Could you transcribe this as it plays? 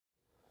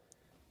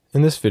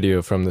In this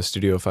video from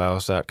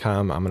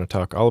thestudiofiles.com, I'm going to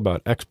talk all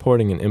about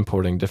exporting and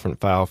importing different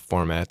file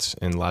formats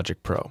in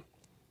Logic Pro.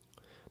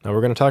 Now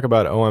we're going to talk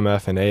about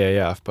OMF and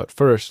AAF, but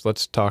first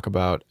let's talk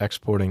about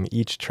exporting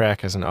each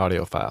track as an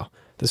audio file.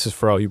 This is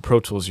for all you Pro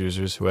Tools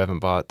users who haven't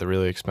bought the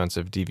really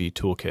expensive DV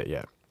toolkit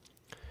yet.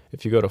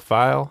 If you go to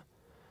File,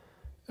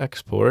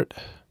 Export,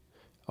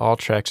 All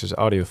Tracks as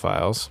Audio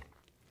Files.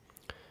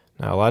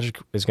 Now Logic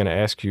is going to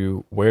ask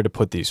you where to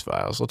put these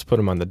files. Let's put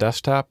them on the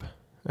desktop.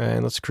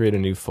 And let's create a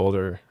new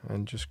folder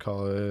and just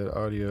call it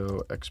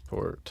audio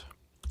export.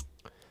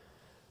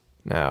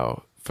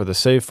 Now, for the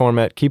save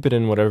format, keep it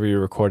in whatever you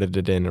recorded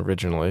it in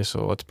originally.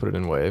 So let's put it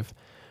in WAV.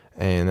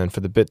 And then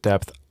for the bit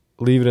depth,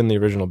 leave it in the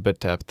original bit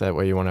depth. That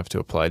way you won't have to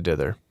apply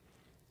dither.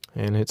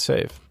 And hit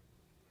save.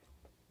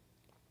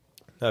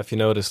 Now, if you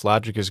notice,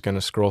 Logic is going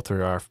to scroll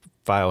through our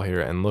file here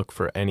and look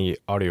for any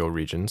audio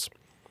regions.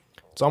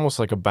 It's almost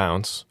like a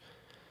bounce.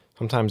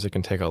 Sometimes it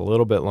can take a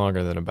little bit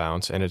longer than a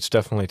bounce, and it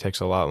definitely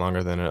takes a lot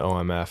longer than an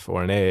OMF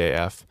or an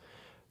AAF.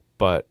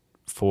 But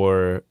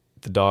for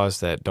the DAWs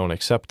that don't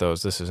accept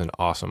those, this is an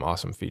awesome,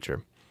 awesome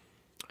feature.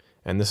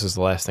 And this is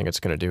the last thing it's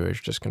going to do. It's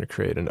just going to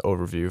create an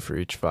overview for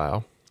each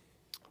file.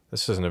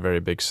 This isn't a very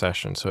big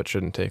session, so it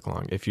shouldn't take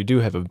long. If you do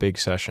have a big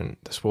session,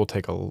 this will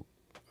take a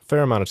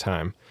fair amount of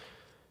time.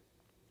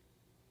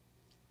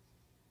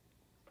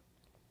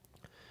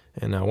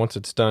 And now once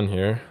it's done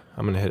here,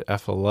 I'm going to hit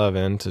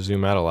F11 to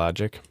zoom out of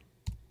Logic.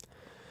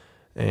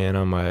 And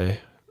on my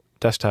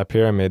desktop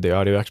here, I made the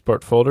audio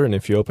export folder, and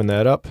if you open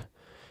that up,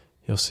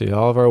 you'll see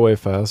all of our WAV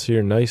files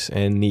here, nice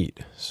and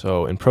neat.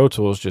 So in Pro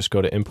Tools, just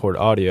go to Import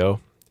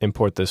Audio,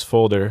 import this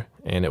folder,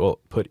 and it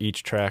will put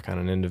each track on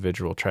an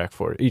individual track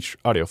for each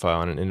audio file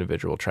on an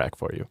individual track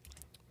for you.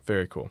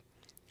 Very cool.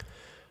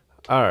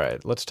 All right,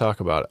 let's talk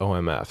about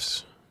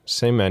OMFs.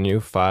 Same menu,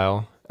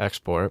 File,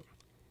 Export,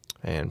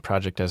 and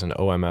Project as an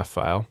OMF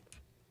file.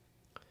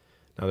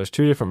 Now there's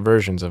two different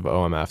versions of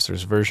OMFs.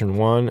 There's version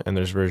 1 and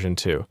there's version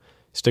 2.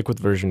 Stick with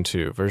version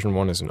 2. Version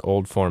 1 is an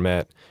old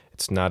format.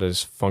 It's not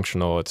as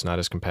functional. It's not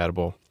as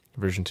compatible.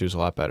 Version 2 is a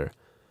lot better.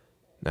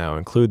 Now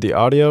include the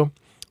audio.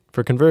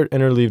 For convert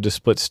interleave to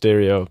split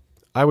stereo,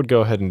 I would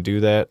go ahead and do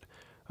that.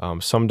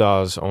 Some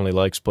DAWs only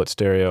like split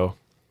stereo,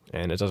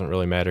 and it doesn't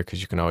really matter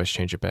because you can always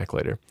change it back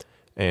later.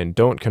 And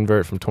don't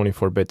convert from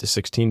 24-bit to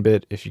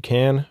 16-bit if you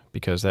can,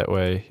 because that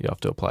way you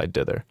have to apply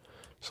dither.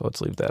 So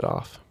let's leave that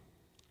off.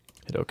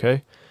 Hit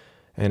OK,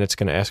 and it's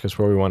going to ask us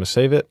where we want to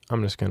save it.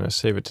 I'm just going to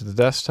save it to the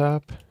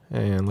desktop,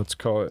 and let's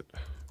call it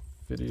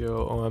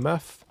Video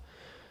OMF,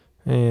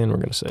 and we're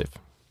going to save.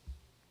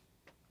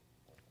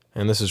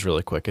 And this is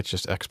really quick. It's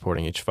just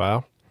exporting each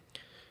file.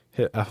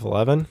 Hit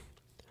F11,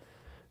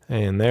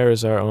 and there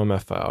is our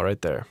OMF file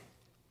right there.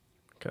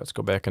 Okay, let's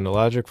go back into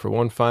Logic for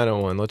one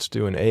final one. Let's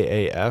do an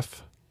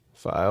AAF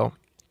file.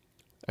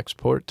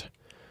 Export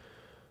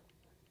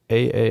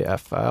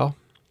AAF file.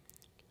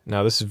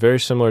 Now this is very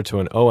similar to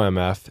an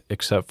OMF,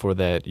 except for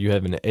that you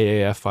have an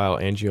AAF file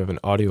and you have an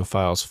audio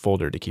files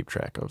folder to keep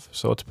track of.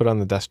 So let's put it on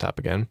the desktop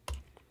again.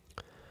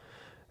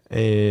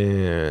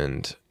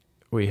 And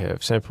we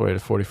have sample rate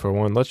of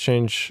 44.1. Let's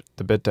change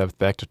the bit depth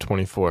back to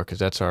 24 because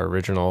that's our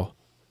original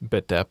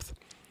bit depth.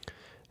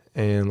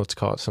 And let's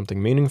call it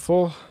something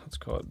meaningful. Let's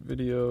call it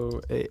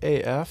Video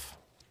AAF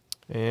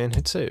and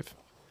hit save.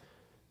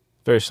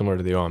 Very similar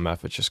to the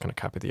OMF, it's just going to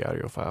copy the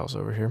audio files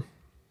over here.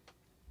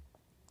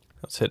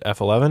 Let's hit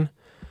F11,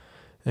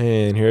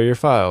 and here are your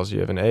files.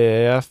 You have an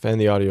AAF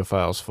and the audio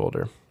files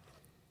folder.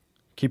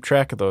 Keep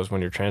track of those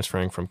when you're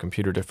transferring from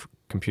computer to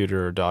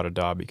computer or DAW to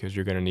DAW because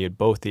you're going to need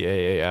both the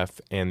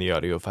AAF and the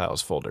audio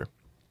files folder.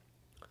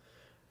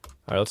 All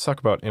right, let's talk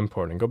about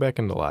importing. Go back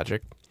into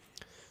Logic.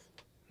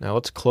 Now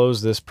let's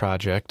close this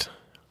project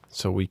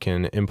so we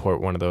can import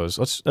one of those.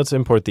 Let's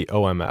import the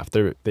OMF.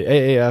 The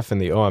AAF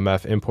and the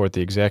OMF import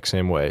the exact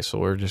same way, so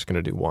we're just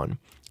going to do one.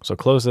 So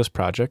close this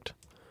project.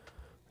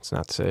 It's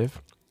not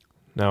save.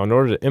 Now, in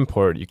order to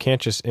import, you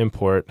can't just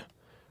import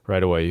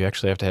right away. You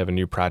actually have to have a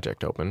new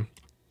project open.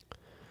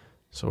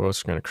 So we're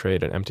just going to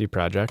create an empty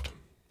project.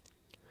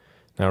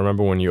 Now,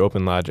 remember when you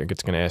open Logic,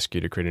 it's going to ask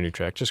you to create a new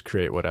track. Just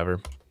create whatever.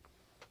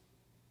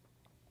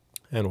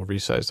 And we'll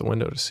resize the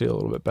window to see a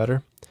little bit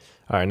better.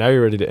 All right, now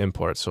you're ready to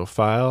import. So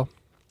File,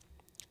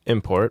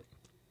 Import.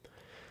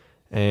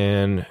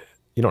 And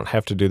you don't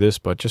have to do this,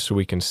 but just so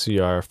we can see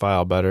our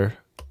file better,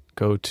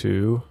 go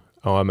to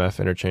OMF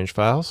Interchange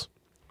Files.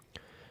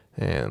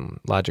 And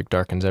Logic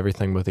darkens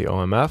everything with the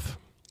OMF,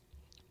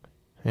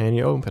 and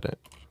you open it.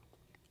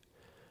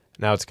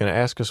 Now it's going to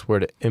ask us where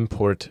to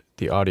import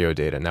the audio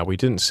data. Now we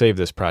didn't save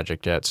this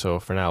project yet, so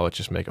for now let's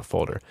just make a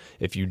folder.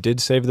 If you did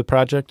save the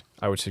project,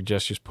 I would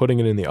suggest just putting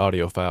it in the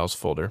audio files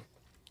folder.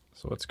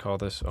 So let's call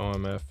this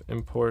OMF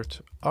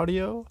import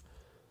audio,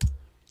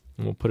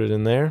 and we'll put it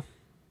in there.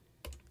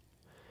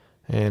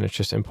 And it's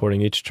just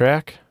importing each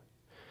track.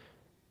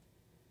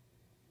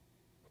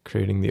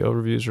 Creating the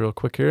overviews real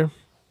quick here.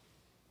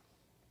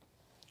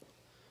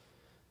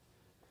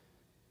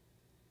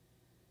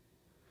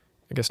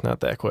 I guess not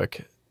that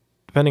quick.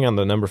 Depending on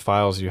the number of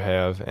files you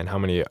have and how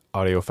many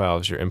audio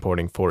files you're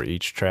importing for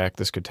each track,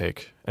 this could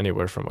take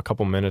anywhere from a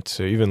couple minutes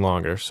to even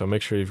longer, so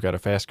make sure you've got a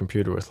fast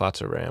computer with lots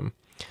of RAM.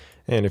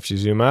 And if you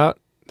zoom out,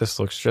 this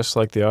looks just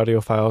like the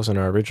audio files in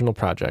our original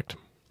project.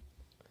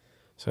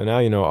 So now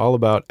you know all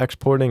about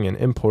exporting and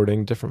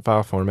importing different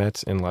file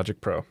formats in Logic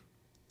Pro.